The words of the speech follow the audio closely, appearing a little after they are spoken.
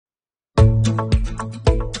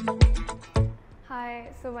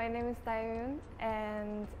So my name is Dayoon,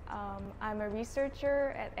 and I'm a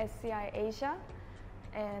researcher at SEI Asia,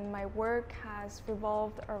 and my work has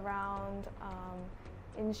revolved around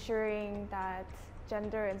ensuring that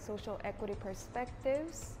gender and social equity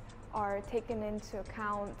perspectives are taken into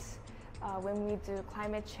account when we do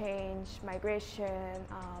climate change, migration,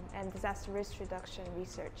 and disaster risk reduction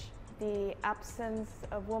research. The absence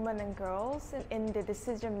of women and girls in the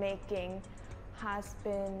decision making has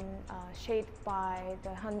been shaped by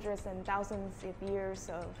the hundreds and thousands of years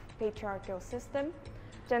of patriarchal system.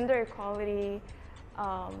 Gender equality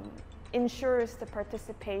ensures the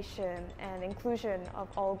participation and inclusion of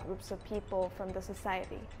all groups of people from the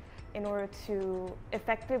society in order to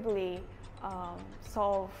effectively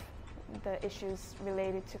solve the issues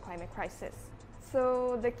related to climate crisis.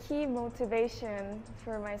 So the key motivation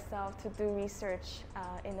for myself to do research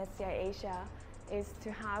in SEI Asia is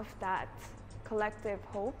to have that collective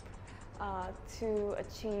hope to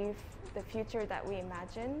achieve the future that we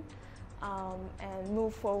imagine and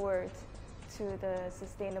move forward to the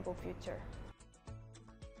sustainable future.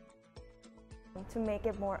 To make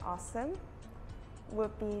it more awesome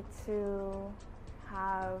would be to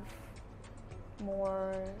have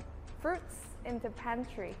more fruits in the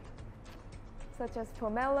pantry, such as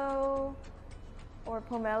pomelo or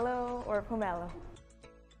pomelo or pomelo.